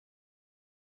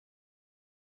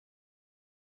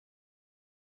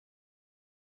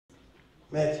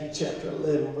Matthew chapter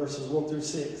 11, verses 1 through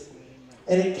 6.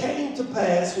 And it came to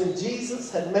pass, when Jesus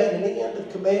had made an end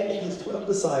of commanding his 12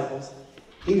 disciples,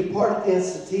 he departed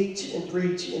thence to teach and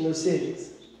preach in their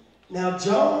cities. Now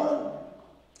John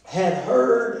had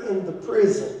heard in the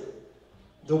prison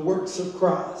the works of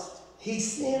Christ. He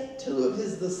sent 2 of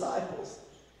his disciples,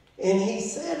 and he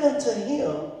said unto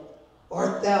him,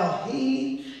 Art thou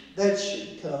he that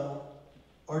should come,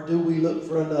 or do we look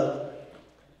for another?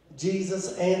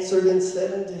 Jesus answered and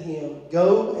said unto him,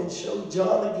 Go and show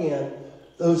John again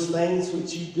those things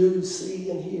which you do see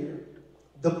and hear.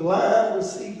 The blind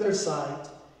receive their sight,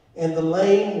 and the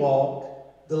lame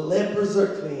walk, the lepers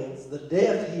are cleansed, the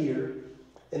deaf hear,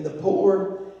 and the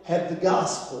poor have the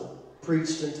gospel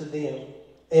preached unto them.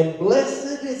 And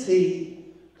blessed is he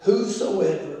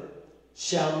whosoever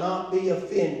shall not be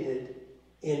offended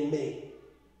in me.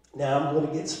 Now I'm going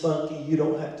to get spunky. You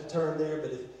don't have to turn there,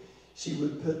 but if she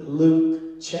would put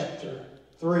Luke chapter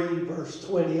 3, verse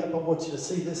 20 up, I want you to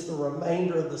see this the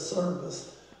remainder of the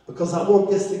service, because I want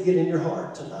this to get in your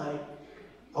heart tonight.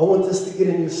 I want this to get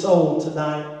in your soul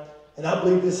tonight. And I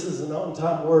believe this is an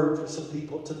on-time word for some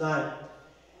people tonight.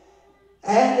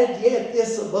 Added yet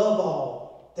this above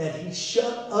all, that he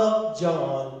shut up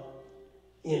John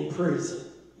in prison.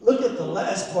 Look at the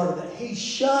last part of that. He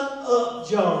shut up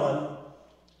John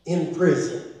in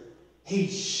prison. He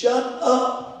shut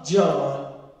up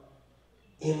John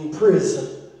in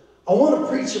prison. I want to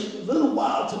preach a little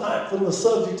while tonight from the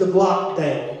subject of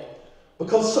lockdown.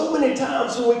 Because so many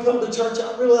times when we come to church,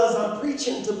 I realize I'm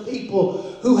preaching to people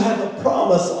who have a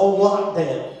promise on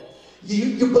lockdown.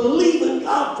 You believe in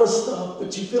God for stuff,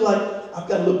 but you feel like, I've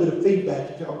got a little bit of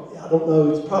feedback. I don't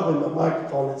know, it's probably my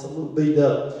microphone, it's a little beat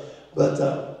up. But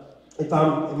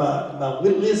am I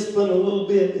lisping a little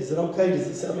bit? Is it okay? Does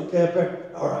it sound okay up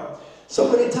there? All right. So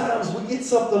many times we get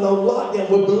something on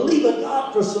lockdown, we believe in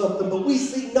God for something, but we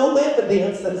see no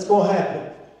evidence that it's going to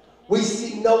happen. We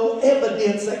see no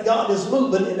evidence that God is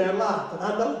moving in our life. And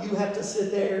I know you have to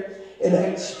sit there and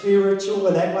act spiritual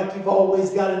and act like you've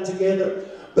always got it together.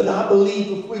 But I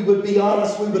believe if we would be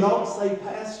honest, we would all say,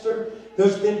 Pastor,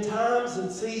 there's been times and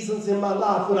seasons in my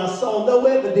life when I saw no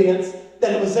evidence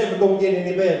that it was ever going to get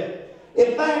any better.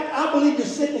 In fact, I believe you're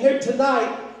sitting here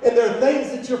tonight and there are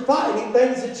things that you're fighting,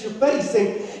 things that you're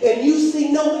facing, and you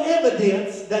see no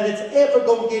evidence that it's ever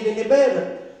going to get any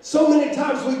better. So many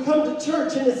times we come to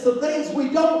church and it's the things we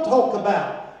don't talk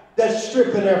about that's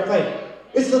stripping our faith.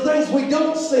 It's the things we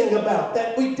don't sing about,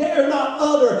 that we dare not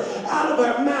utter out of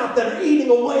our mouth, that are eating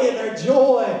away at our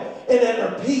joy and at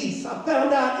our peace. I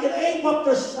found out it ain't what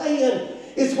they're saying,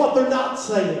 it's what they're not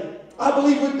saying. I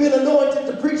believe we've been anointed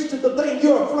to preach to the thing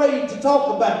you're afraid to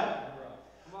talk about.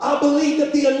 I believe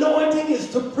that the anointing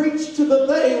is to preach to the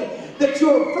thing that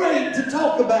you're afraid to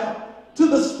talk about, to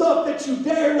the stuff that you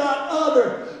dare not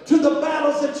utter, to the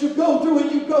battles that you go through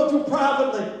and you go through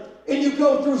privately and you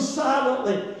go through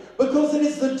silently. Because it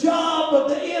is the job of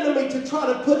the enemy to try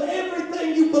to put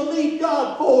everything you believe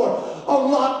God for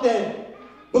on lockdown.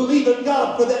 Believe in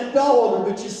God for that daughter,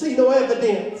 but you see no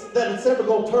evidence that it's ever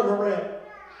going to turn around.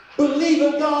 Believe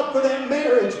in God for that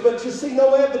marriage, but you see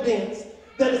no evidence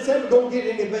that it's ever going to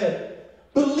get any better.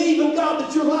 Believe in God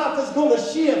that your life is going to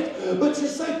shift, but you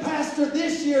say, Pastor,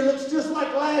 this year looks just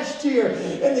like last year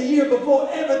and the year before.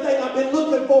 Everything I've been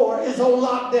looking for is on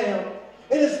lockdown.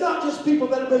 And it's not just people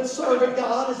that have been serving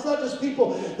God. It's not just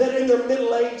people that are in their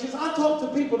middle ages. I talk to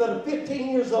people that are 15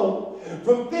 years old.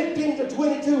 From 15 to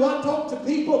 22, I talk to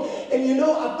people, and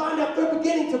I find out they're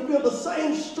beginning to feel the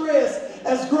same stress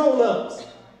as grown-ups.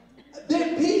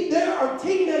 There are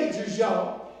teenagers,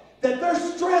 y'all, that their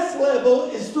stress level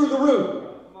is through the roof.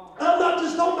 I'm not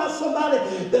just talking about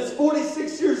somebody that's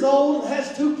 46 years old and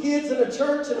has 2 kids in a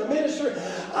church and a ministry.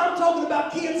 I'm talking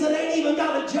about kids that ain't even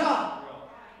got a job.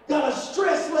 Got a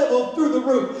stress level through the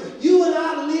roof. You and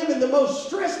I live in the most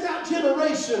stressed out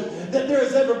generation that there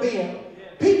has ever been.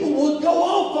 People will go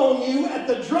off on you at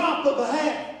the drop of a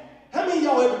hat. How many of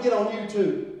y'all ever get on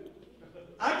YouTube?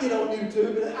 I get on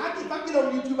YouTube, and if I get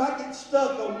on YouTube, I get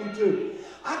stuck on YouTube.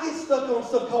 I get stuck on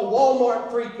stuff called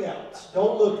Walmart freakouts.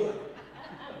 Don't look at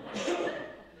it.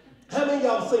 How many of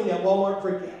y'all seen that, Walmart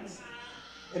freakouts?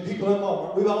 And people in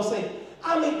Walmart, we've all seen it.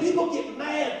 I mean, people get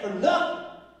mad for nothing.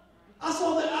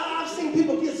 I've seen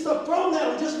people get stuff thrown at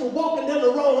them just for walking down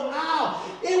the wrong aisle.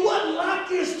 It wasn't like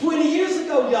this 20 years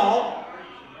ago, y'all.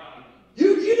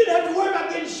 You didn't have to worry about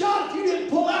getting shot if you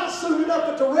didn't pull out soon enough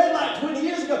at the red light 20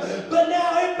 years ago. But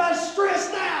now everybody's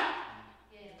stressed out.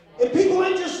 And people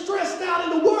ain't just stressed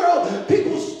out in the world.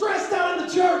 People stressed out in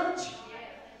the church.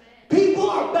 People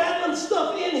are battling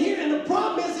stuff in here, and the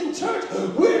problem is in church,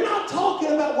 we're not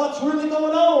talking about what's really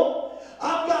going on.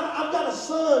 I've got a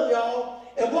son, y'all,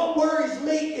 and what worries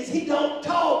me is he don't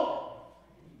talk.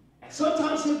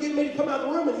 Sometimes he'll get me to come out of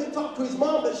the room and he'll talk to his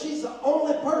mom, but she's the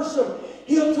only person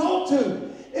he'll talk to.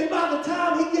 And by the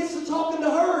time he gets to talking to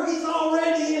her, he's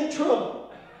already in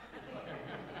trouble.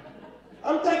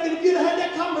 I'm thinking if you'd have had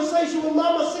that conversation with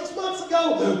Mama 6 months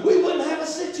ago, we wouldn't have a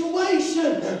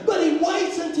situation. But he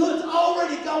waits until it's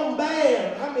already gone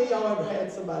bad. How many of y'all ever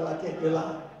had somebody like that in your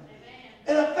life?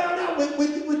 And I found out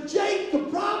with Jake, the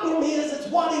problem is it's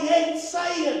what he ain't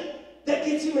saying that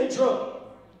gets him in trouble.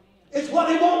 It's what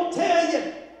he won't tell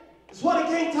you. It's what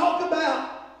he can't talk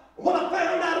about. What I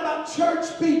found out about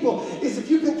church people is if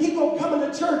you can keep on coming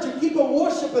to church and keep on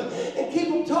worshiping and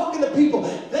keep on talking to people,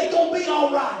 they're going to be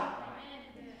all right.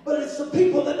 But it's the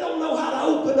people that don't know how to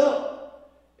open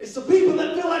up. It's the people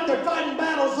that feel like they're fighting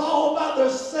battles all about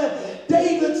themselves.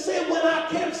 David said, when I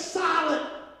kept silent,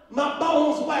 my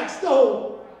bones waxed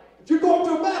old. If you're going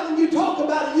through a battle and you talk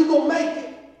about it, you're going to make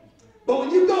it. But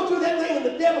when you go through that thing and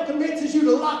the devil convinces you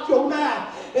to lock your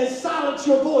mouth and silence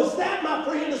your voice, that, my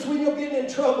friend, is when you're getting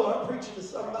in trouble. I'm preaching to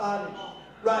somebody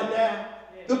right now.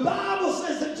 The Bible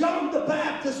says that John the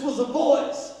Baptist was a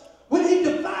voice. When he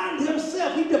defined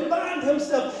himself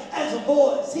as a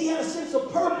voice. He had a sense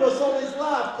of purpose on his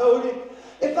life, Cody.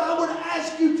 If I were to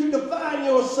ask you to define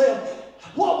yourself,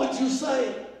 what would you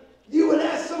say? You would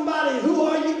ask somebody, who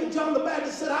are you? And John the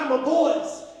Baptist said, I'm a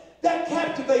voice. That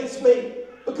captivates me.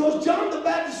 Because John the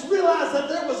Baptist realized that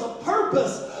there was a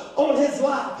purpose on his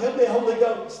life. Help me, Holy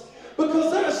Ghost.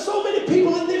 Because there are so many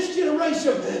people in this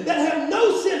generation that have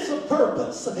no sense of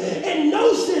purpose and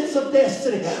no sense of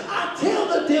destiny. I tell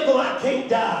the devil I can't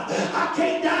die. I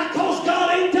can't die because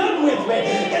God ain't done with me.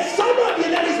 And some of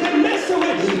you that he's been messing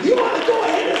with, you ought to go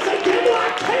ahead and say, devil,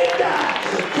 I can't die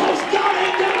because God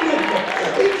ain't done with me.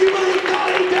 If you believe God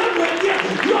ain't done with you,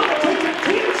 you ought to take a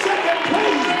 10-second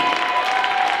praise.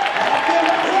 I feel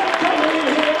like help coming in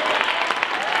here.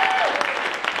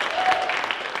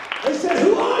 They said,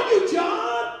 who are you,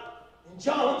 John? And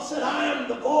John said, I am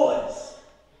the voice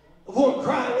of one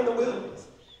crying in the wilderness.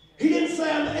 He didn't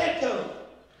say I'm the echo.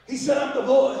 He said, I'm the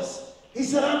voice. He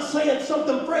said, I'm saying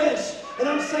something fresh and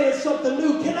I'm saying something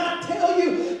new. Can I tell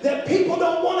you that people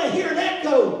don't want to hear an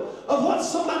echo of what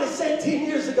somebody said 10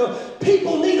 years ago?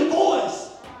 People need a voice.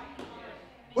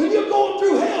 When you're going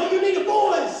through hell, you need a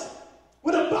voice.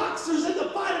 When a boxer's in the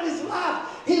fight of his life,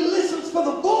 he listens for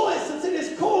the voice that's in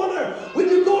his corner. When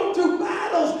you're going through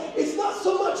battles, it's not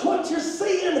so much what you're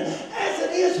seeing as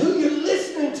it is who you're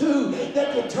listening to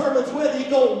that determines whether you're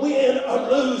going to win or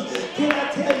lose. Can I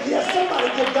tell you, yes, somebody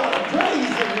give God a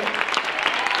praise in it.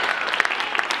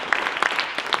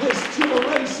 This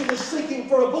generation is seeking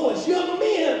for a voice. Young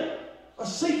men are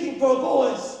seeking for a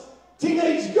voice.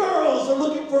 Teenage girls are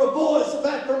looking for a voice of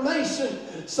affirmation.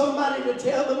 Somebody to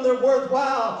tell them they're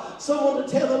worthwhile. Someone to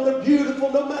tell them they're beautiful,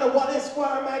 no matter what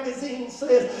Esquire magazine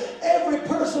says. Every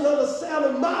person on the sound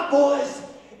of my voice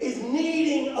is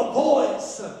needing a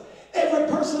voice. Every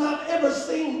person I've ever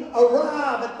seen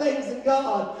arrive at things in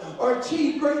God or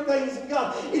achieve great things in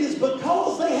God, it is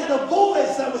because they had a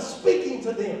voice that was speaking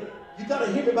to them. You got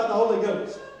to hear me about the Holy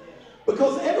Ghost.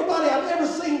 Because everybody I've ever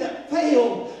seen that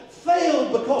failed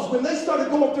because when they started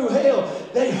going through hell,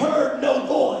 they heard no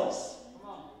voice.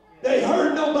 They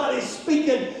heard nobody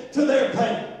speaking to their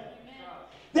pain.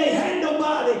 They had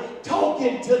nobody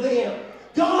talking to them.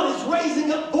 God is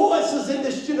raising up voices in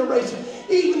this generation.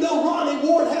 Even though Ronnie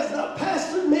Ward has not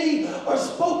pastored me or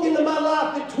spoken to my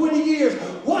life in 20 years,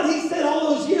 what he said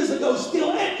all those years ago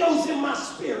still echoes in my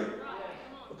spirit.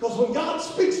 Because when God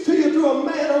speaks to you through a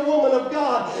man or woman of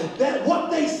God, that what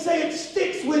they said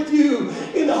sticks with you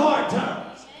in the hard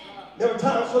times. There were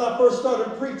times when I first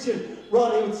started preaching,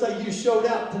 Ronnie would say, you showed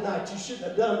out tonight. You shouldn't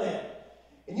have done that.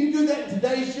 And you do that in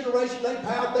today's generation. They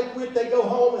pout, they quit, they go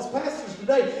home. As pastors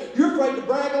today, you're afraid to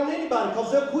brag on anybody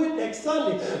because they'll quit next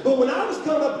Sunday. But when I was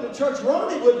coming up in the church,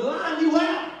 Ronnie would line you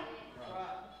out.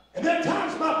 And there are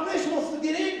times my flesh wants to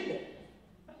get ignorant.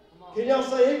 Can y'all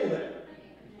say ignorant?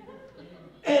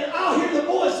 And I'll hear the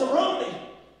voice of Ronnie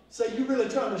say, you're really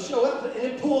trying to show up, and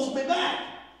it pulls me back.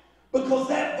 Because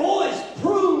that voice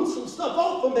prunes some stuff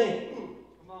off of me.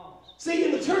 See,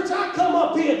 in the church I come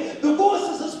up in, the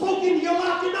voices that spoke into your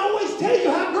life didn't always tell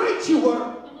you how great you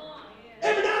were.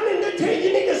 Every now and then they tell you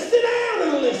you need to sit down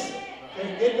and listen.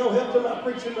 Can't get no help from my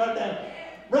preaching right now.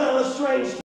 Ron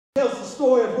Lestrange tells the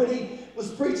story of when he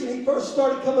was preaching. He first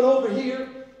started coming over here.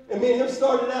 And me and him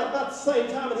started out about the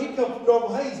same time, and he come from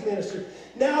Norval Hayes Ministry.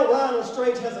 Now Ryan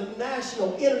Lestrange has a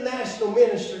international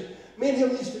ministry. Me and him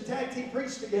used to tag team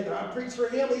preach together. I preached for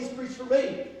him, he's preached for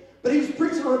me. But he was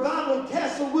preaching a revival in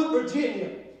Castlewood, Virginia.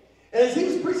 And as he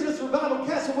was preaching this revival in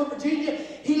Castlewood, Virginia,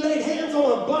 he laid hands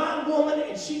on a blind woman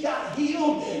and she got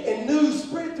healed. And news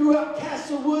spread throughout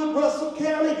Castlewood, Russell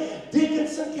County,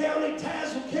 Dickinson County,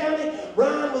 Tazewell County.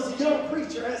 Ryan was a young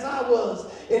preacher, as I was.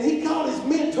 And he called his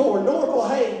mentor, Norval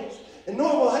Hayes. And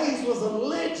Norval Hayes was a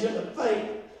legend of faith,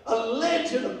 a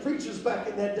legend of preachers back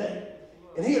in that day.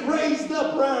 And he had raised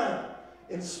up Ryan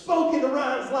and spoke into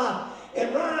Ryan's life.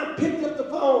 And Ryan picked up the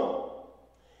phone.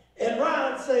 And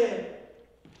Ryan said,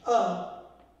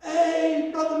 hey,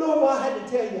 Brother Norval, I had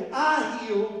to tell you, I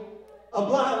healed a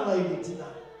blind lady tonight.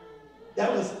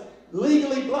 That was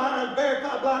legally blind,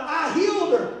 verified blind. I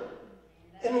healed her.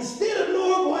 And instead of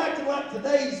Norval acting like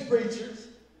today's preachers,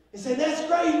 he said, that's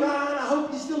great, Ryan. I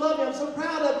hope you still love me. I'm so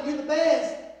proud of you. You're the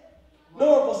best.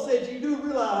 Norval said, you do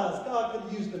realize God could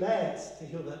have used an ass to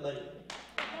heal that lady.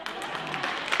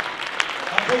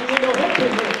 I think you know help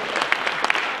in here.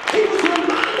 He was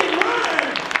reminding Ryan,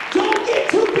 don't get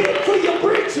too big for your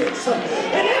britches.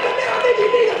 And every now and then you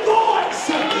need a voice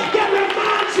that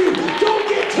reminds you, don't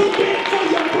get too big for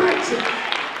your britches.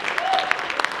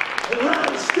 And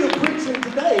Ryan's still preaching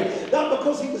today, not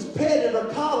because he was petted or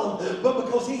coddled, but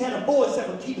because he had a voice that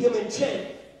would keep him in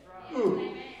check.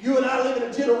 You and I live in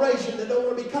a generation that don't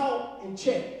want to be caught in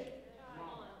check.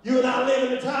 You and I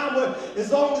live in a time where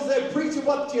as long as they're preaching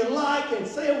what you like and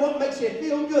saying what makes you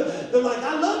feel good, they're like,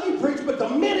 I love you, preacher, but the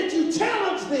minute you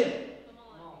challenge them,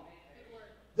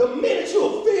 the minute you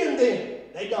offend them,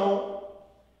 they don't.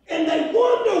 And they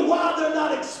wonder why they're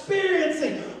not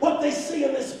experiencing what they see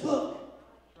in this book.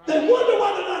 They wonder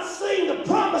why they're not seeing the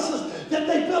promises that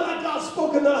they feel like God's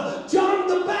spoken to. John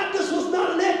the Baptist was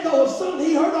not an echo of something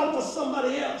he heard off of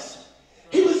somebody else.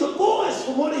 He was a voice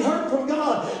from what he heard from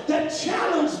God that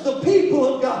challenged the people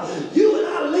of God. You and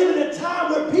I live in a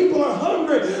time where people are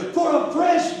hungry for a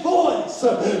fresh voice,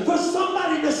 for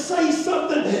somebody to say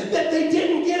something that they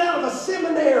didn't get out of a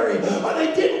seminary or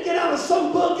they didn't get out of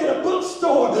some book in a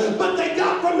bookstore, but they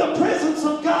got from the presence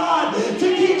of God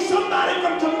to keep somebody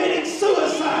from committing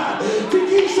suicide, to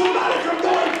keep somebody from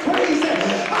going crazy.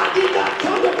 I did not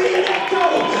come to be an echo.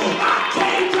 I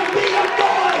came to be a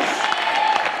voice.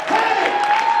 Hey!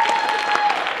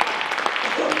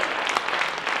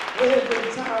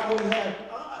 Every time we had,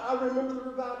 I remember the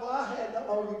revival I had not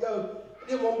long ago. I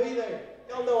didn't want to be there.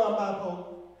 Y'all know I'm bipolar.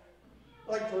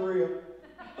 Like for real.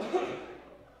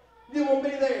 Didn't want to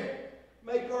be there.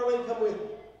 Made Carlene come with me.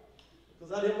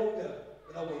 Because I didn't want to go.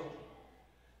 But I went.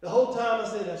 The whole time I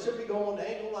said I should be going. They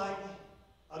ain't going to like me.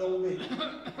 I don't want to be.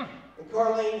 And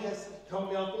Carlene has to call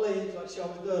me off the ledge like she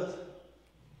always does.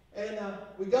 And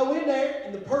we go in there,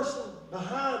 and the person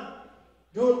behind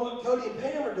doing what Cody and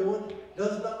Pam are doing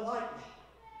does not like me.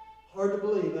 Hard to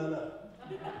believe, I know.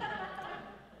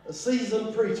 A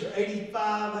seasoned preacher,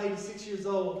 85, 86 years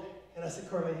old. And I said,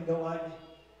 Carlene, you don't like me?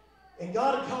 And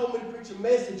God had called me to preach a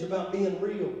message about being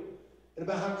real and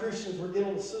about how Christians were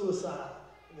dealing with suicide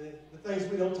and the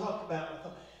things we don't talk about. I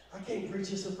thought, I can't preach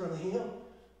this in front of him.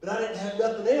 But I didn't have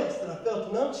nothing else that I felt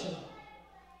an unction on.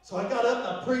 So I got up and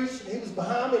I preached, and he was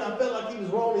behind me, and I felt like he was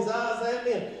rolling his eyes at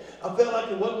me, and I felt like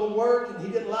it wasn't going to work, and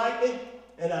he didn't like me.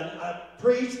 And I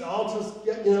preached, the altars,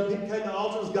 people came to the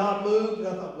altars, God moved, and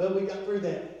I thought, well, we got through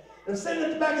that. And I'm sitting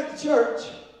at the back of the church,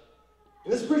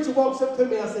 and this preacher walks up to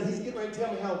me, and I said, he's getting ready to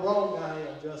tell me how wrong I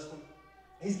am, Justin.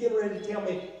 He's getting ready to tell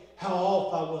me how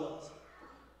off I was.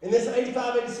 And this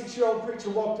 85, 86-year-old preacher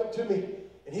walked up to me,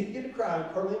 and he began to cry, and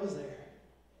Carlene was there.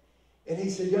 And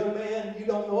he said, young man, you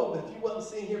don't know it, but if you wasn't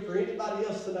sitting here for anybody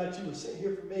else tonight, you were sitting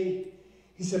here for me.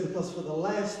 He said, because for the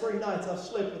last 3 nights, I've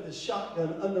slept with a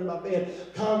shotgun under my bed,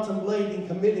 contemplating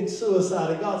committing suicide.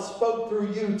 And God spoke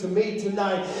through you to me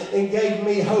tonight and gave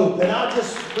me hope. And I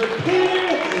just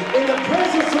repented in the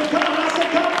presence of God. I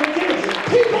said, God, forgive me.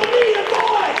 People need a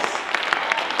voice.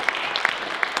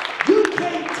 You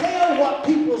can't tell what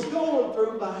people's going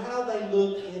through by how they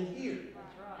look in here.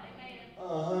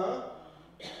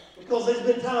 Because there's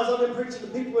been times I've been preaching to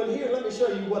people in here. Let me show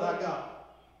you what I got.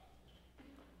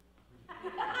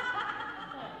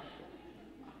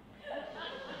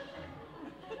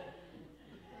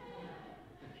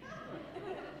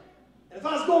 And if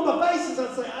I was going by faces,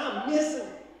 I'd say, I'm missing.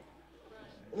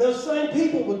 And those same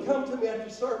people would come to me after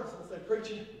service and say,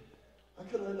 preacher, I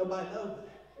couldn't let nobody know, but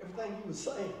everything you was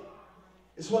saying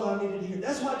is what I needed to hear.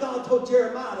 That's why God told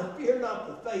Jeremiah to fear not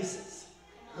the faces.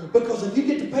 Because if you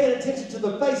get to paying attention to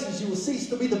the faces, you will cease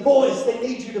to be the voice they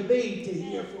need you to be to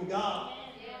hear from God.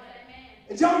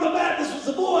 And John the Baptist was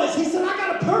the voice. He said, I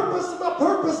got a purpose, and my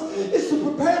purpose is to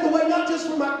prepare the way not just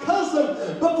for my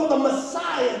cousin, but for the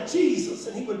Messiah, Jesus.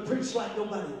 And he would preach like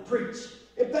nobody would preach.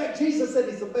 In fact, Jesus said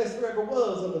he's the best there ever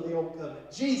was under the old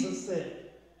covenant. Jesus said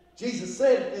it. Jesus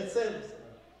said it.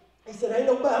 He said, ain't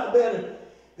nobody better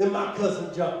than my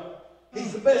cousin John.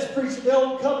 He's the best preacher the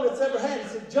old covenant's ever had. He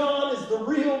said, John is the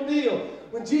real deal.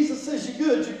 When Jesus says you're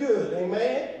good, you're good.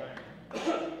 Amen?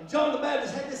 John the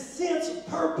Baptist had this sense of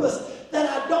purpose that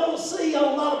I don't see on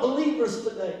a lot of believers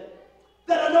today.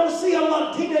 That I don't see on a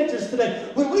lot of teenagers today.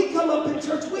 When we come up in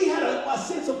church, we had a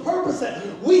sense of purpose that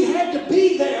we had to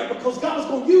be there because God was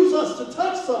going to use us to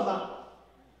touch somebody.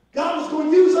 God was going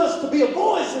to use us to be a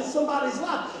voice in somebody's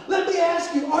life. Let me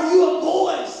ask you, are you a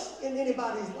voice in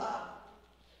anybody's life?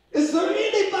 Is there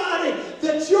anybody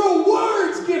that your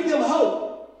words give them hope?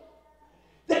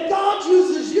 That God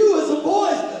uses you as a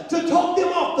voice to talk them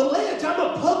off the ledge. I'm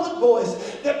a public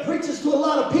voice that preaches to a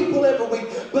lot of people every week.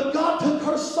 But God took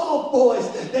her soft voice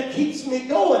that keeps me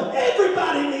going.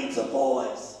 Everybody needs a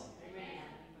voice.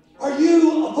 Are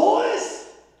you a voice?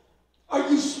 Are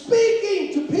you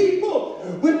speaking to people?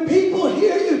 When people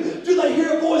hear you, do they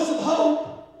hear a voice of hope?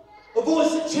 A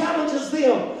voice that challenges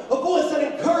them. A voice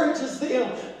that encourages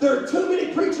them. There are too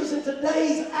many preachers in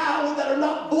today's hour that are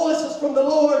not voices from the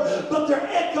Lord, but they're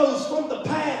echoes from the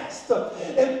past.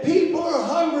 And people are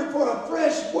hungry for a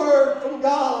fresh word from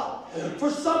God. For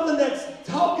something that's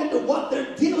talking to what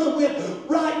they're dealing with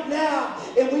right now.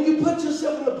 And when you put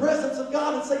yourself in the presence of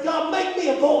God and say, God, make me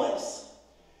a voice.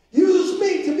 Use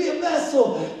me to be a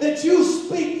vessel that you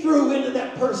speak through into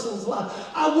that person's life.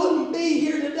 I wouldn't be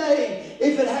here today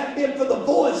if it hadn't been for the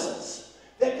voices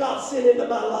that God sent into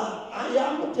my life.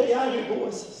 I'm going to tell you, I hear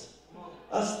voices.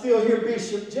 I still hear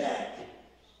Bishop Jack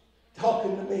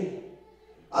talking to me.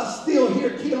 I still hear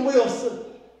Ken Wilson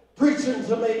preaching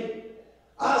to me.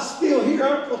 I still hear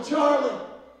Uncle Charlie.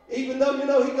 Even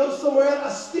though, he goes somewhere else,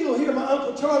 I still hear my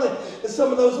Uncle Charlie in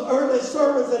some of those early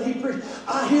sermons that he preached.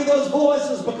 I hear those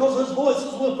voices because those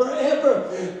voices will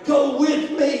forever go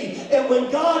with me. And when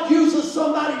God uses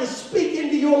somebody to speak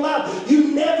into your life,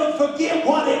 you never forget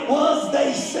what it was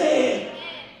they said.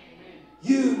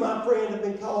 You, my friend, have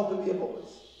been called to be a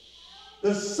voice.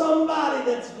 There's somebody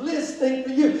that's listening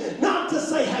for you, not to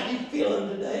say how you feeling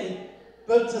today,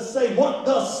 but to say what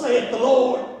thus saith the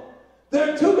Lord.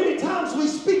 There are too many times we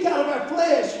speak out of our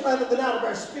flesh rather than out of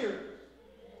our spirit.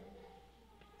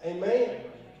 Amen.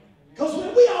 Because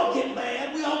when we all get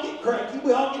mad, we all get cranky,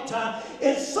 we all get tired,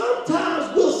 and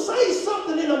sometimes we'll say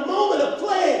something in a moment of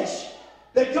flesh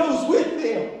that goes with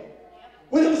them.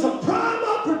 When it was a prime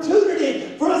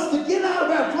opportunity for us to get out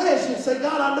of our flesh and say,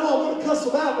 God, I know I want to cuss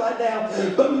them out right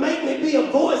now, but make me be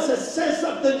a voice that says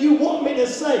something you want me to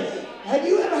say. Have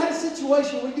you ever had a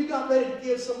situation where you got ready to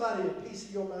give somebody a piece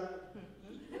of your mind?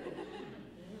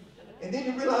 And then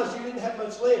you realize you didn't have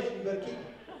much left and you better keep it.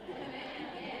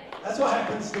 That's what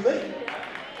happens to me.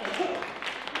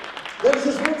 There was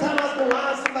this one time I was going to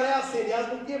line somebody else in. I was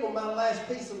going to give them my last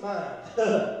piece of mine.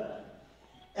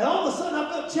 And all of a sudden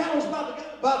I felt challenged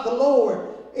by the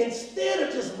Lord. Instead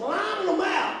of just lining them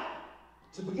out,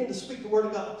 to begin to speak the word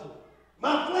of God to them.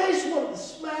 My flesh wanted to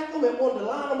smack them and wanted to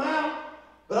line them out,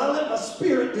 but I let my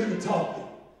spirit do the talking.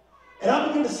 And I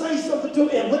began to say something to them.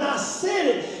 And when I said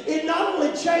it, it not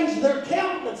only changed their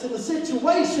countenance in the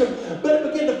situation, but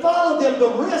it began to follow them the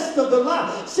rest of their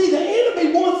life. See, the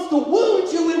enemy wants to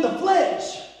wound you in the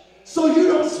flesh so you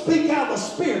don't speak out of the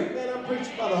spirit. Man, I'm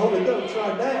preaching by the Holy Ghost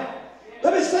right now.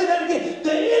 Let me say that again.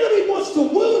 The enemy wants to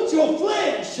wound your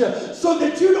flesh so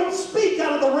that you don't speak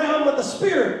out of the realm of the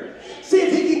spirit. See,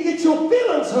 if he can get your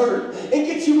feelings hurt and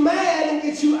get you mad and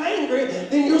get you angry,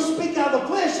 then you'll speak out of the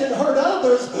flesh and hurt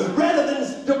others rather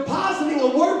than depositing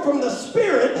a word from the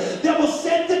spirit that will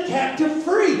set the captive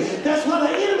free. That's why the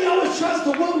enemy always tries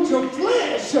to wound your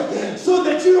flesh so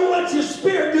that you don't let your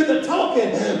spirit do the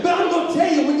talking. But I'm going to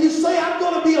tell you, when you say, I'm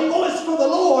going to be a voice for the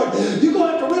Lord, you're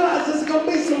going to have to realize there's going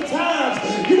to be some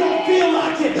times you don't feel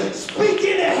like it. Speak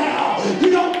anyhow.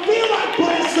 You don't feel like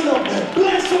blessing them.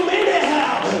 Bless them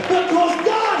anyhow. Because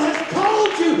God has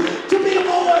called you to be a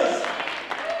voice.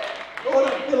 Lord,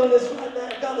 I'm feeling this right now.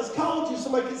 God has called you.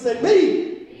 Somebody can say,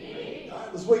 me. All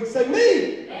right, this week, say,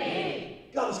 me.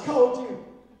 God has called you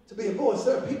to be a voice.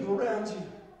 There are people around you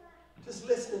just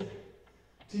listening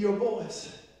to your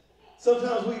voice.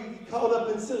 Sometimes we get caught up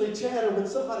in silly chatter when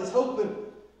somebody's hoping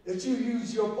that you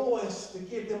use your voice to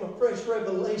give them a fresh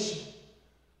revelation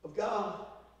of God,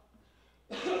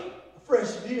 a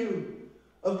fresh view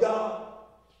of God.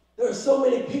 There are so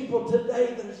many people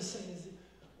today that are just saying,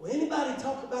 will anybody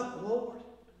talk about the Lord?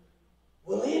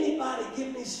 Will anybody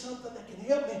give me something that can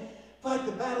help me fight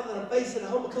the battle that I'm facing at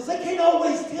home? Because they can't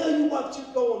always tell you what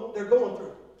they're going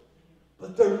through.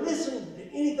 But they're listening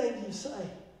to anything you say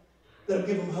that'll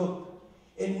give them hope.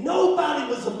 And nobody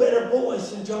was a better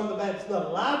voice than John the Baptist. Not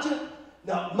Elijah,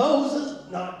 Not Moses,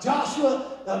 not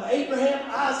Joshua, not Abraham,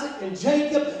 Isaac, and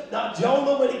Jacob, not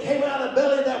Jonah when he came out of the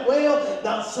belly of that whale,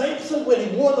 not Samson when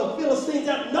he wore the Philistines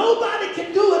out. Nobody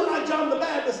can do it like John the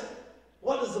Baptist.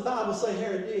 What does the Bible say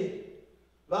Herod did?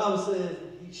 The Bible says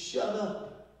he shut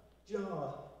up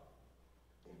John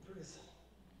in prison.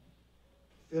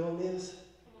 Feeling this?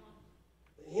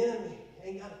 The enemy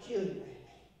ain't got to kill you, man.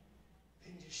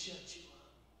 He can just shut you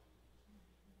up.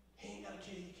 He ain't got to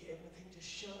kill you, Kevin. He can just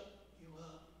shut you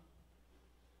up.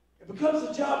 It becomes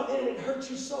the job of the enemy to hurt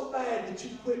you so bad that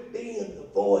you quit being the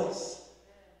voice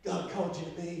God called you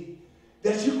to be.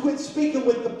 That you quit speaking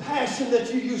with the passion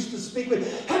that you used to speak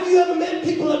with. Have you ever met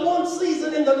people at one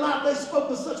season in their life, they spoke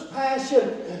with such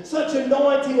passion, such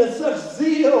anointing, and such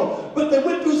zeal, but they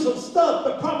went through some stuff,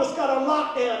 the promise got on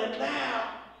lockdown, and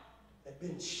now they've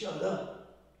been shut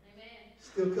up. Amen.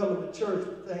 Still coming to church,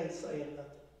 but they ain't saying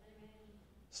nothing. Amen.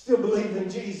 Still believing in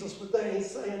Jesus, but they ain't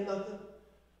saying nothing.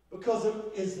 Because it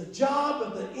is the job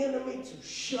of the enemy to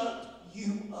shut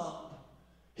you up.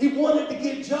 He wanted to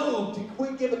get Job to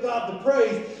quit giving God the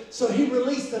praise, so he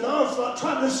released an onslaught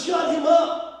trying to shut him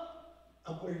up.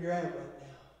 I'm where you're at right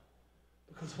now.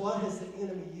 Because what has the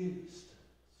enemy used?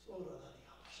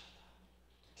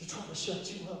 To try to shut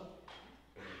you up.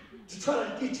 To try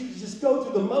to get you to just go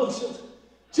through the motions.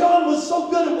 John was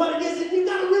so good at what it is, and you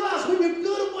got to realize when you're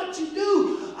good at what you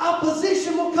do,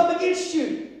 opposition will come against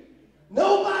you.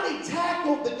 Nobody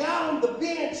tackled the guy on the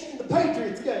bench in the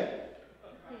Patriots game.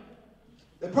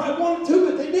 They probably wanted to,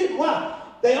 but they didn't. Why?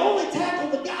 They only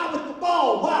tackled the guy with the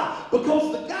ball. Why?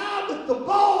 Because the guy with the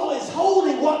ball is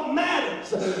holding what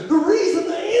matters. The reason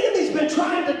the enemy's been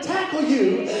trying to tackle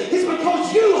you is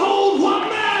because you hold what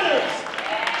matters.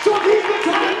 So if he's been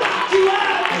trying to knock you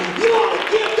out, you ought to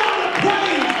give God a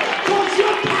praise because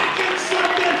you're packing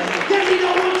something that he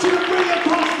don't want you to bring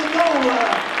across the goal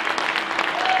line.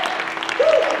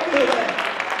 Woo, I feel that.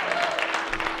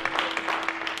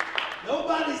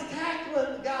 Nobody's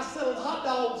tackling the guy selling hot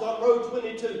dogs on Road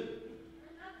 22.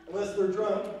 Unless they're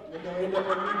drunk, they're going to end up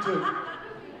on YouTube.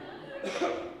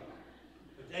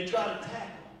 But they try to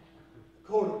tackle the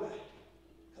quarterback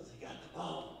because he got the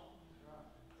ball.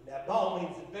 And that ball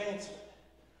means advancement.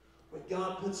 When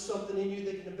God puts something in you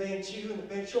that can advance you and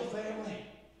advance your family,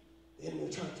 the enemy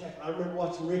will try to tackle. I remember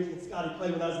watching Ricky and Scotty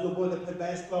play when I was a little boy. They played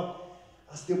basketball.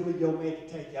 I still believe the old man can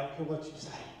take you. I don't care what you say.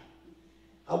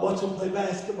 I watched them play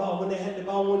basketball. When they had the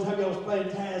ball one time, I was playing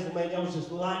Tazewell, man. I was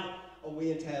just like, oh,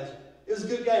 we in Tazewell. It was a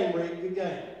good game, Rick. Good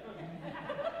game.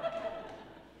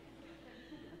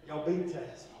 Y'all beat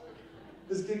Tazewell. It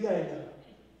was a good game, though.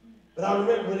 But I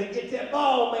remember when they get that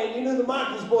ball, man, you knew the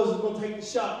Michaels boys was going to take the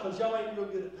shot because y'all ain't real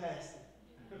good at passing.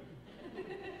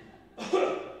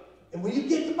 And when you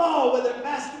get the ball, whether it's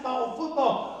basketball or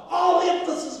football, all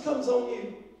emphasis comes on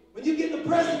you. When you get in the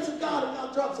presence of God and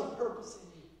God drops a purpose in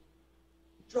you,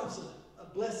 drops a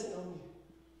blessing on you,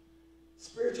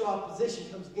 spiritual opposition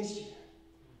comes against you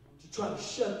to try to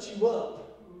shut you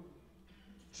up,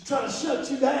 to try to shut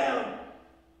you down,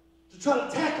 to try to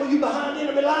tackle you behind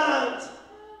enemy lines,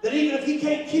 that even if he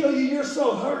can't kill you, you're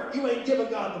so hurt you ain't giving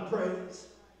God the praise.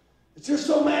 That you're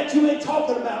so mad you ain't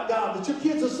talking about God. That your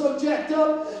kids are so jacked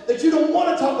up that you don't want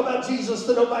to talk about Jesus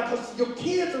to nobody because your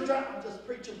kids are trying. I'm just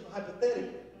preaching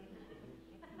hypothetically.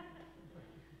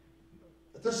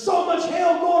 That there's so much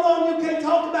hell going on you can't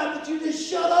talk about that you just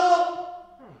shut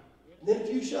up. And then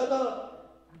if you shut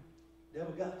up, the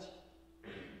devil got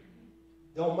you.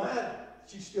 Don't matter that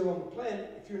you're still on the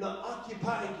planet. If you're not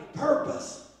occupying your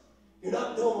purpose, you're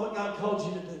not doing what God called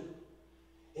you to do.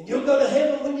 And you'll go to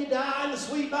heaven when you die in the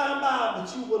sweet by and by,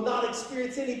 but you will not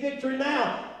experience any victory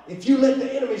now if you let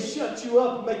the enemy shut you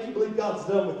up and make you believe God's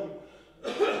done with you.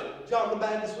 John the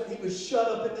Baptist, when he was shut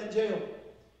up in that jail,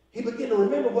 he began to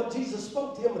remember what Jesus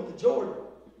spoke to him at the Jordan.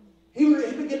 He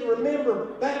began to remember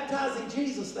baptizing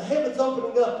Jesus, the heavens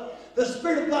opening up, the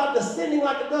Spirit of God descending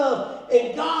like a dove,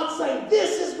 and God saying,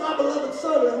 "This is my beloved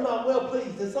Son in whom I'm well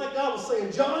pleased." It's like God was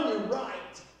saying, "John, you're right.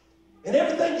 And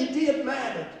everything you did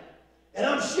mattered. And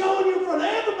I'm showing you in front of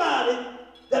everybody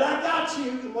that I got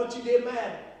you and what you did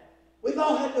mattered." We've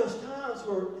all had those times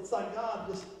where it's like God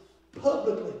just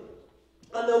publicly.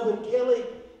 I know when Kelly,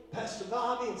 Pastor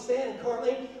Bobby, and Stan and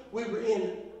Carlene, we were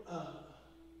in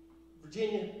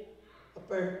Virginia, up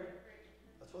there.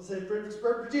 That's what I said,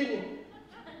 Fredericksburg, Virginia.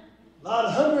 A lot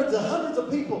of hundreds of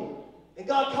people. And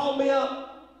God called me up.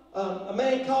 A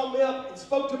man called me up and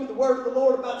spoke to me the word of the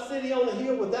Lord about City on the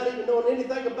Hill without even knowing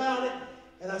anything about it.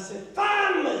 And I said,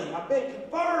 "Finally, I've been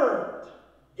confirmed."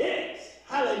 Yes,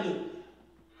 hallelujah.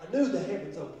 I knew the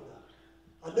heavens opened up.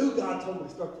 I knew God told me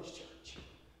to start this church.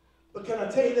 But can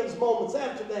I tell you, there was moments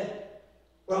after that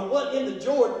Well, I wasn't in the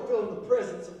Jordan feeling the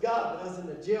presence of God, but I was in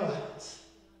the jailhouse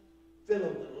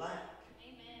feeling the lack,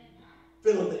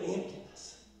 feeling the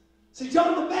emptiness. See,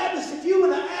 John the Baptist, if you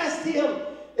would have asked him,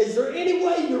 is there any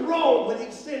way you're wrong, when he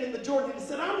was standing in the Jordan, he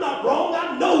said, I'm not wrong.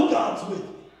 I know God's with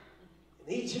me.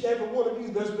 And each and every one of you,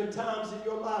 there's been times in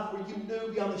your life where you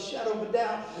knew beyond the shadow of a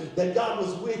doubt that God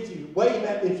was with you. Wave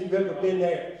at me if you've ever been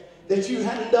there. That you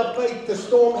had enough faith to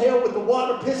storm hell with the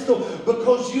water pistol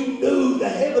because you knew the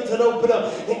heavens had opened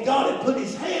up and God had put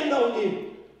his hand on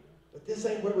you. But this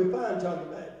ain't where we find John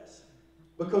the Baptist.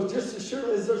 Because just as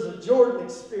surely as there's a Jordan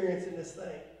experience in this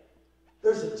thing,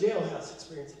 there's a jailhouse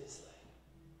experience in this thing.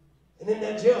 And in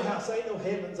that jailhouse, ain't no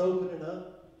heavens opening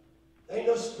up. Ain't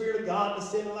no Spirit of God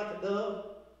descending like a dove.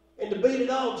 And to beat it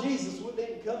all, Jesus wouldn't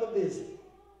even come and visit.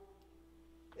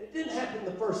 And it didn't happen in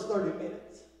the first 30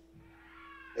 minutes.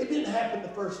 It didn't happen the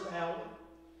first hour.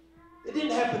 It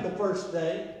didn't happen the first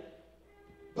day.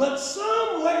 But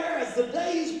somewhere as the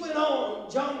days went on,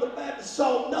 John the Baptist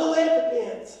saw no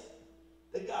evidence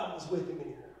that God was with him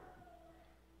anymore.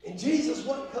 And Jesus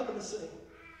wasn't coming to see him.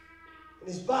 And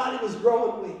his body was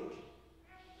growing weak.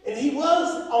 And he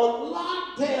was on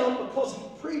lockdown because he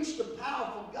preached a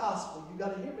powerful gospel. You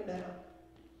got to hear me now.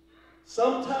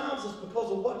 Sometimes it's because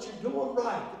of what you're doing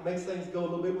right that makes things go a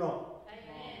little bit wrong.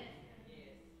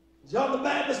 John the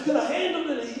Baptist could have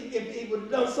handled it if he would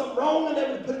have done something wrong and they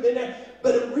would have put him in there.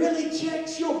 But it really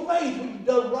checks your faith when you've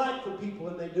done right for people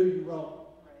and they do you wrong.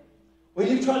 When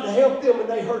you've tried to help them and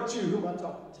they hurt you, who am I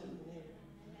talking to?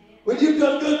 When you've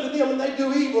done good to them and they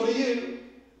do evil to you.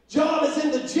 John is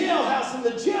in the jailhouse and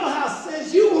the jailhouse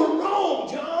says, you were wrong,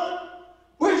 John.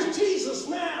 Where's Jesus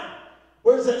now?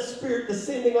 Where's that Spirit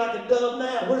descending like a dove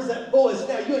now? Where's that voice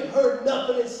now? You ain't heard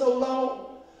nothing in so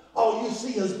long. All you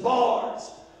see is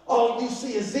bars. All you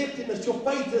see is emptiness. Your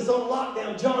faith is on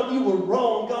lockdown. John, you were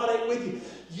wrong. God ain't with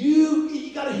you.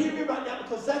 You got to hear me right now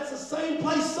because that's the same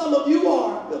place some of you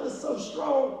are. I feel this so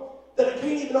strong that I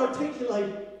can't even articulate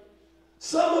it.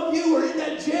 Some of you are in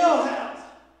that jailhouse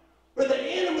where the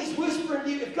enemy's whispering to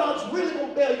you, if God's really going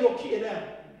to bail your kid out,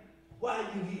 why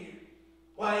are you here?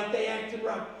 Why ain't they acting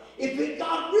right? If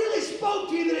God really spoke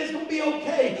to you that it's going to be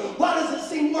okay, why does it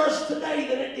seem worse today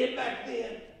than it did back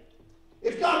then?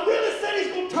 If God really said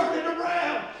he's going to turn it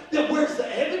around, then where's the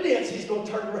evidence he's going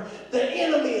to turn it around? The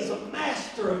enemy is a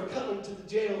master of coming to the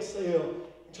jail cell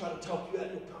and trying to talk you out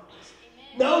of your promise.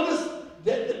 Notice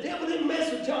that the devil didn't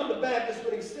mess with John the Baptist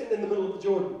when he was standing in the middle of the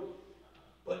Jordan.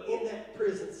 But in that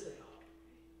prison cell,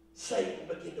 Satan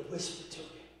began to whisper to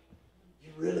him,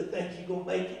 you really think you're going to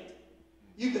make it?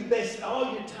 You've invested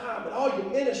all your time and all your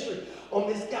ministry on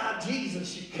this guy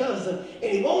Jesus, your cousin,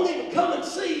 and he won't even come and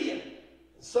see you.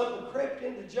 And something crept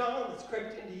into John, it's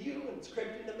crept into you, and it's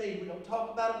crept into me. We don't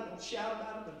talk about it, we don't shout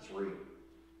about it, but it's real.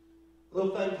 A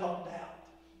little thing called doubt.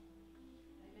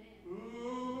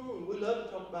 We love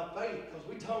to talk about faith because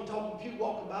we tongue-talking,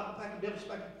 pew-walking, Bible-packing,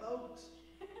 devil-smacking folks.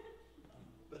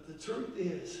 But the truth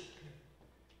is,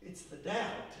 it's the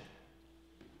doubt.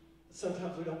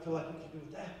 Sometimes we don't feel like we can do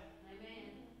without.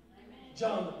 Amen.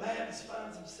 John the Baptist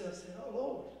finds himself saying, oh,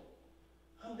 Lord,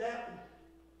 I'm doubting.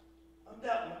 I'm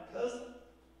doubting my cousin.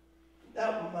 I'm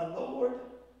doubting my Lord.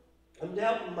 I'm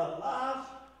doubting my life.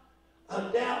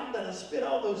 I'm doubting that I spent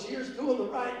all those years doing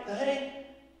the right thing.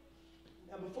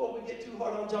 Now, before we get too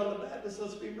hard on John the Baptist,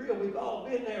 let's be real. We've all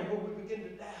been there where we begin to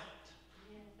doubt.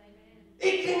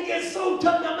 It can get so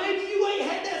tough. Now, maybe you ain't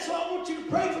had that, so I want you to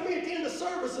pray for me at the end of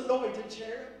service, anointed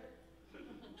cherub.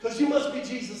 Because you must be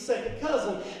Jesus' second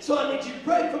cousin. So I need you to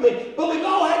pray for me. But we've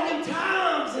all had them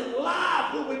times in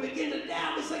life where we begin to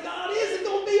doubt. We say, God, is it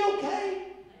going to be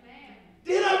okay? Amen.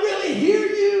 Did I really hear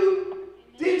you?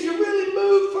 Amen. Did you really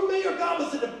move for me? Or God,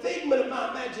 was it a figment of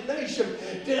my imagination?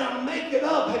 Did I make it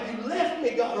up? Have you left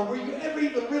me, God? Or were you ever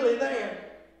even really there?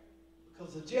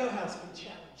 Because the jailhouse can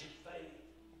challenge you.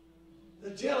 The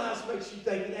jailhouse makes you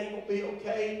think it ain't going to be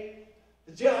okay.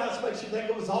 The jailhouse makes you think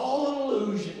it was all an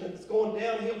illusion and it's going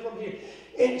downhill from here.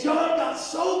 And John got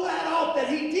so bad off that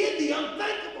he did the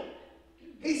unthinkable.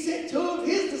 He sent 2 of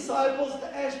his disciples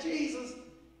to ask Jesus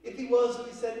if he was who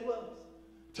he said he was.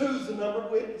 2's the number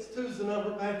of witness. 2's the number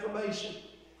of affirmation.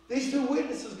 These 2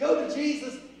 witnesses go to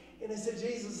Jesus and they said,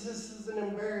 Jesus, this is an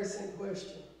embarrassing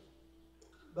question.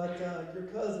 But your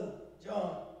cousin,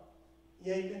 John,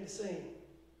 you ain't been to see him.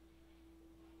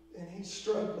 And he's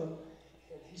struggling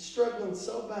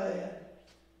so bad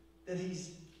that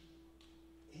he's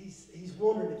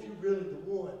wondering if you're really the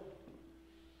one,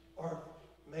 or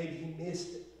maybe he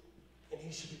missed it and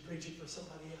he should be preaching for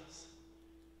somebody else.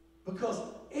 Because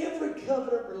every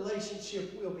covenant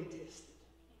relationship will be tested.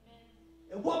 Amen.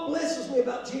 And what blesses me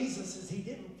about Jesus is he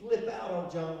didn't flip out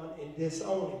on John and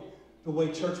disown him the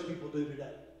way church people do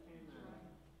today.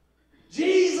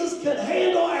 Jesus can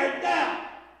handle our doubt.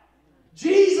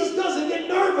 Jesus doesn't get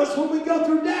nervous when we go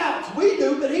through doubts. We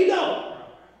do, but he don't.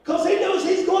 Because he knows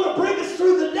he's going to bring us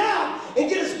through the doubt and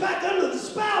get us back under the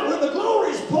spout where the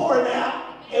glory is pouring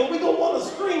out. And we're going to want to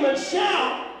scream and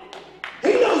shout.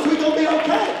 He knows we're going to be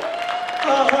okay.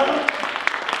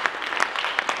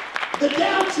 The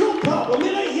doubt's your problem.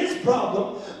 It ain't his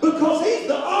problem. Because he's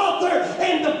the author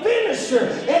and the finisher.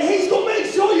 And he's going to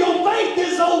make sure your faith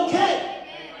is okay.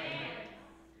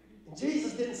 And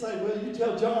Jesus didn't say, well, you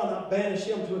tell John I'll banish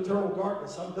him to eternal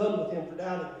darkness. I'm done with him for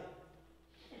doubting me.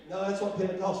 No, that's what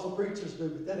Pentecostal preachers do,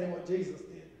 but that ain't what Jesus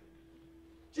did.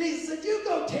 Jesus said, you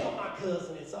go tell my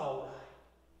cousin it's all right.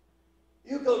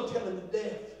 You go tell him the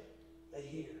deaf they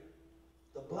hear,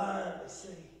 the blind they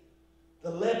see,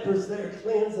 the lepers they're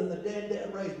cleansed, and the dead they're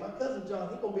raised. My cousin John,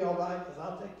 he's going to be all right because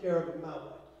I'll take care of him my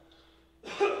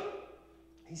way.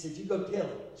 He said, you go tell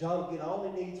him. John will get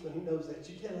all he needs when he knows that.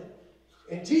 You tell him.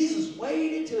 And Jesus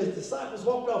waited till his disciples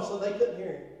walked off so they couldn't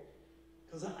hear him.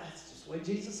 Because that's just the way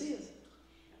Jesus is.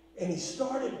 And he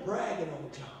started bragging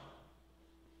on John.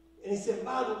 And he said,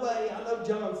 by the way, I know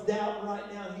John's doubting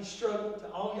right now. He's struggling. To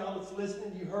all y'all that's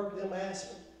listening, you heard them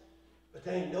ask me. But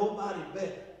there ain't nobody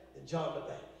better than John the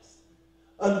Baptist.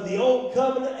 Under the old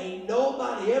covenant, ain't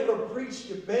nobody ever preached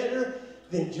it better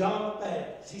than John the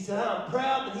Baptist. He said, I'm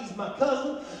proud that he's my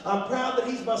cousin. I'm proud that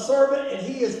he's my servant. And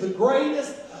he is the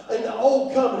greatest in the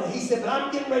old covenant. He said, but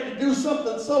I'm getting ready to do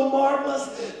something so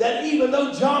marvelous that even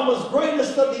though John was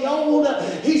greatest of the old,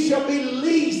 he shall be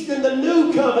least in the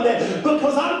new covenant,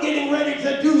 because I'm getting ready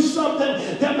to do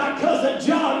something that my cousin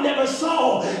John never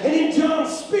saw. And in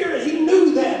John's spirit, he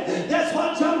knew that. That's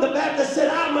why John the Baptist said,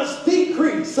 I must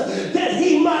decrease that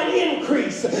he might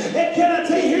increase. And can I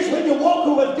tell you, here's when you're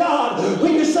walking with God,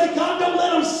 when you say, God, don't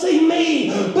let them see me,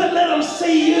 but let them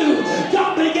see you.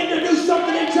 God began to do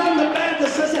something in John the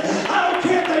Baptist. I don't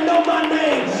care if they know my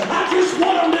name. I just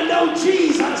want them to know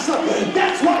Jesus.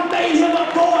 That's what made him a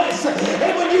voice.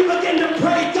 And when you begin to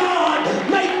pray, God,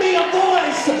 make me a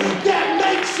voice that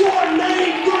makes your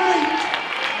name great.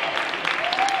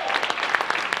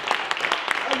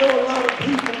 I know a lot of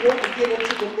people want to get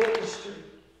into the ministry.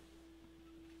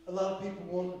 A lot of people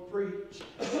want to preach.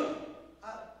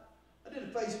 I did a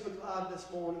Facebook Live this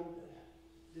morning.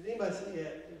 Did anybody see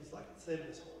that? It was like at 7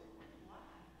 this morning.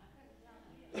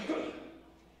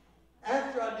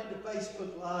 After I did the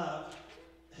Facebook Live,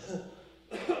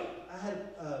 I had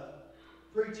a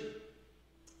preacher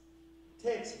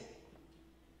text me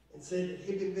and said that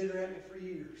he'd been bitter at me for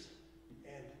years.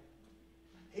 And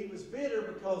he was bitter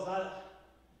because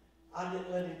I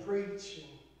didn't let him preach. And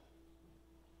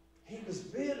he was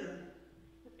bitter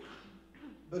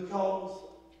because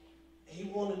he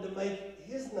wanted to make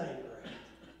his name great.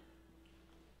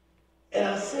 And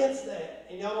I sensed that,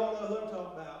 and y'all don't know who I'm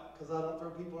talking about because I don't throw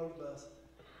people under the bus.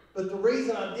 But the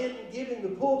reason I didn't give him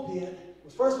the pulpit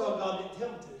was, first of all, God didn't tell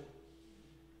me to.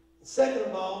 And second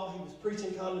of all, he was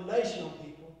preaching condemnation on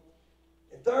people.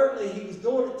 And thirdly, he was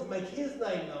doing it to make his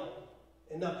name known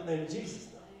and not the name of Jesus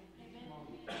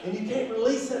known. And you can't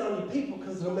release that on your people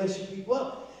because it'll mess your people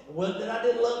up. It wasn't that I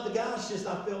didn't love the guy, it's just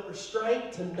I felt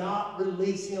restraint to not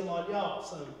release him on y'all.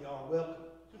 So y'all are welcome.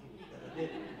 But I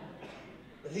didn't.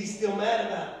 But he's still mad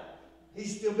about it.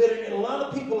 He's still bitter. And a lot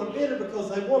of people are bitter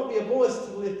because they want to be a voice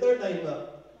to lift their name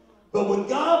up. But when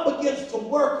God begins to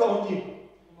work on you,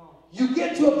 you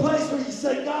get to a place where you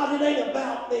say, God, it ain't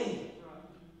about me.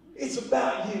 It's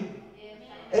about you.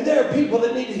 And there are people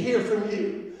that need to hear from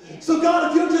you. So God,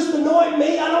 if you'll just anoint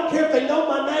me, I don't care if they know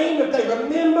my name, if they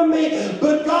remember me,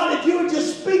 but God, if you would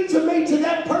just speak to me, to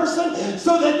that person,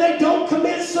 so that they don't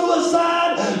commit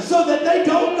suicide, so that they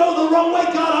don't go the wrong way,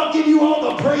 God, I'll give you all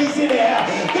the praise in there.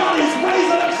 God is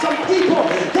raising up some people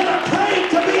that are praying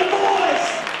to be a voice.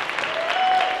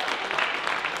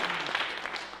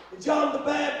 And John the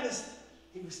Baptist,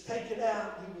 he was taken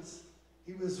out,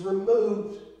 he was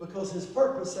removed because his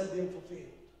purpose had been fulfilled.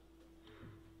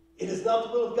 It is not the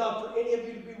will of God for any of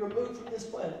you to be removed from this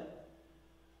planet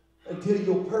until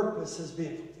your purpose has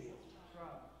been fulfilled.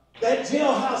 That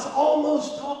jailhouse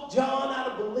almost talked John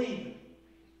out of believing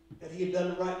that he had done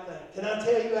the right thing. Can I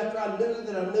tell you, after I knew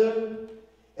that I knew,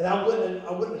 and I wouldn't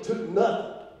have took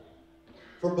nothing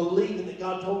for believing that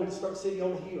God told me to start City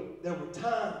on the Hill. There were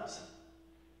times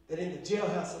that in the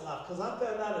jailhouse of life, because I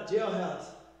found out a jailhouse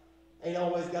ain't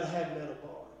always got to have metal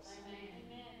bars.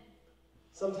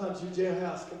 Sometimes your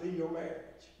jailhouse can be your marriage.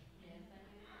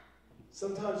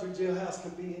 Sometimes your jailhouse can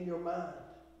be in your mind.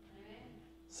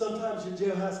 Sometimes your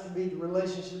jailhouse can be the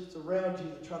relationships around you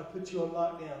that try to put you on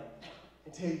lockdown.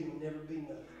 and tell you you'll never be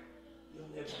nothing. You'll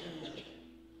never be nothing.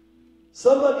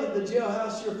 Some of you, the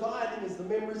jailhouse you're fighting is the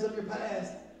memories of your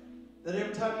past. That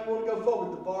every time you want to go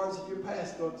forward, the bars of your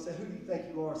past go up and say, who do you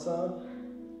think you are, son?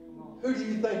 Who do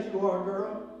you think you are,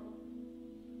 girl?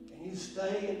 And you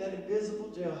stay in that invisible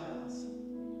jailhouse.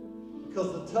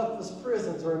 Because the toughest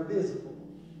prisons are invisible.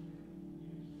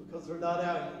 Because they're not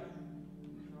out here.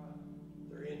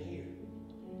 They're in here.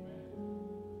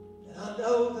 And I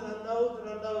know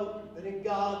that in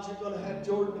God you're going to have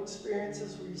Jordan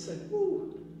experiences where you say,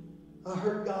 whoo, I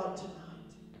heard God tonight.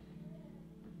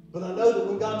 But I know that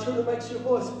when God truly makes your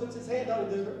voice and puts his hand on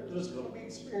you, there's going to be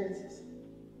experiences.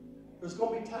 There's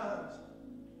going to be times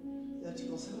that you're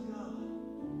going to say, oh God,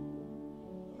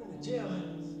 I'm in the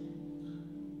jailhouse.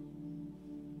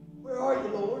 Where are you,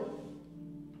 Lord?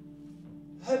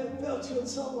 I haven't felt you in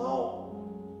so long.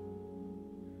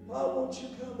 Why won't you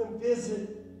come and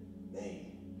visit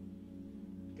me?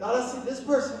 God, I see this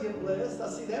person get blessed. I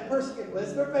see that person get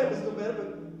blessed. Their families go better,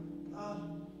 but God,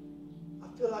 I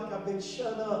feel like I've been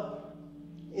shut up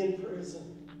in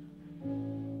prison.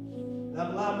 And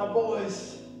I've allowed my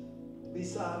voice to be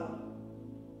silent.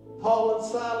 Paul and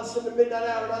Silas in the midnight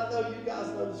hour, and I know you guys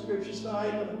know the scriptures, so I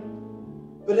ain't gonna.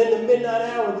 But in the midnight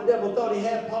hour, the devil thought he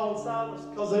had Paul and Silas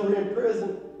because they were in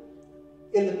prison,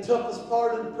 in the toughest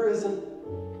part of the prison,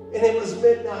 and it was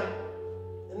midnight.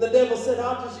 And the devil said,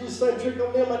 I'll just use the same trick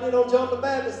on them I did on John the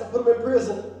Baptist. I put them in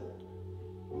prison.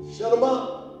 Shut them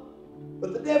up.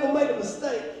 But the devil made a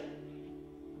mistake.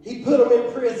 He put them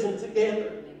in prison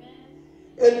together.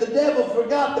 And the devil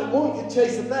forgot that one could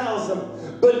chase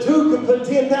 1,000, but two could put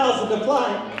 10,000 to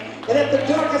flight. And at the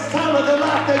darkest time of their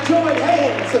life, they joined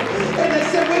hands. And they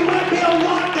said, we might be on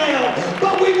lockdown,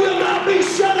 but we will not be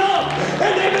shut up.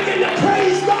 And they began to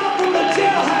praise God from the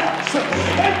jailhouse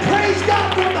and praise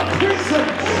God from the prison.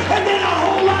 And then a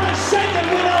whole lot of shaking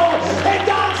went on. And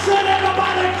God set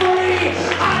everybody free.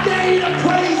 I dare you to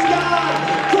praise God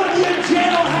from your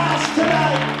jailhouse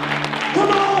tonight.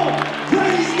 Come on,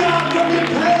 praise God from your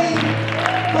pain,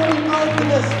 from your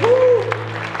brokenness. Woo!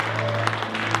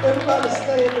 Everybody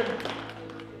standing.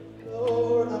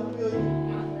 Lord, I feel you.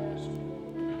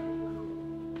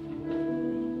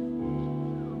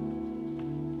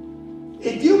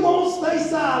 If you won't stay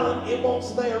silent, it won't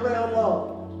stay around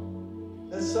long.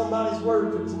 That's somebody's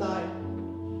word for tonight.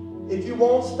 If you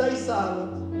won't stay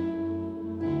silent,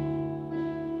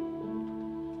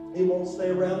 it won't stay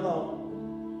around long.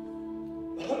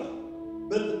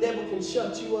 But the devil can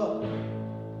shut you up,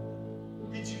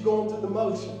 get you going through the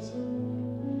motions,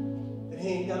 and he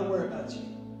ain't got to worry about you.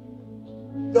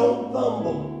 Don't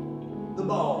fumble the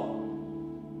ball.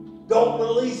 Don't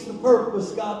release the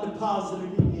purpose God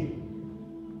deposited in you.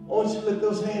 I want you to lift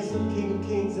those hands to the King of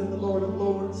Kings and the Lord of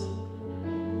Lords.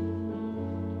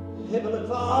 Heavenly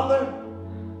Father,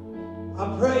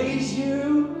 I praise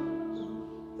you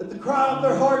that the cry of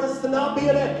their heart is to not be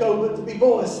an echo, but to be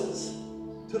voices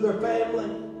to their family,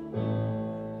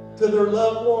 to their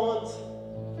loved ones,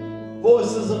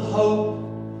 voices of hope,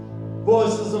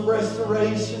 voices of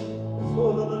restoration,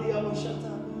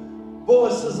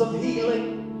 voices of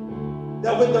healing,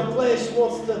 that when their flesh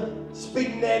wants to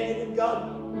speak negative,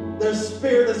 God, their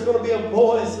spirit is going to be a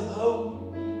voice of hope,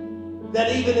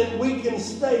 that even in weakened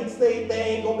states, they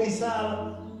ain't going to be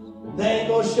silent. They ain't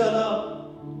going to shut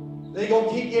up. They're going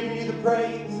to keep giving you the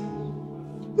praise.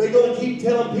 They're going to keep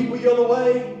telling people you're the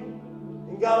way.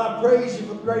 And God, I praise you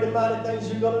for the great and mighty things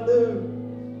you're going to do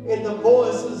in the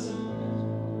voices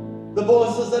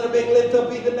that are being lifted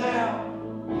up even now.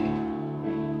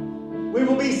 We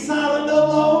will be silent no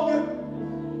longer.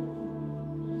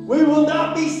 We will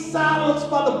not be silenced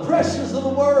by the pressures of the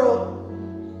world,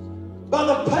 by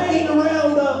the pain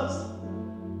around us,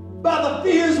 by the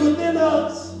fears within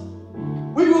us.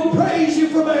 We will praise you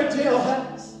from our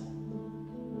jailhouse.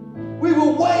 We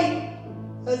will wait,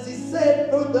 as he said,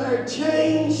 for their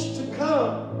change to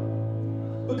come.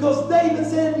 Because David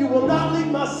said, you will not leave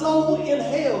my soul in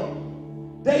hell.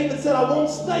 David said, I won't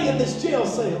stay in this jail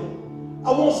cell.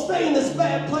 I won't stay in this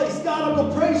bad place. God, I'm going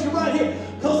to praise you right here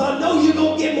because I know you're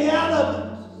going to get me out of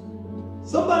it.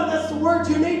 Somebody, that's the word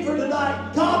you need for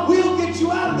tonight. God will get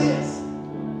you out of this.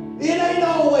 It ain't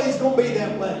always going to be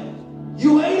that way.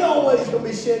 You ain't always going to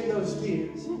be shedding those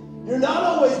tears. You're not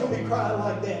always going to be crying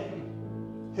like that.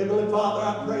 Heavenly Father,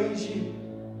 I praise you.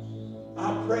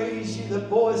 I praise you that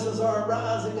voices are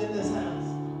arising in this house.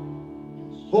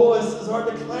 Voices are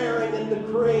declaring and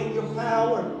decreeing your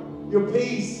power, your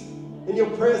peace, and your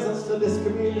presence to this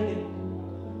community.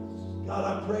 God,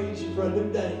 I praise you for a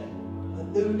new day, a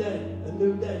new day, a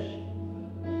new day.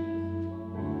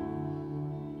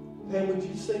 Pam, would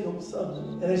you sing them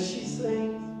something? And as she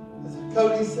sings, As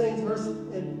Cody sings,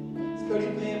 and as Cody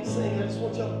and Pam sing, I just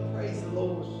want y'all to praise the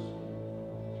Lord.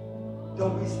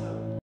 Don't be silent.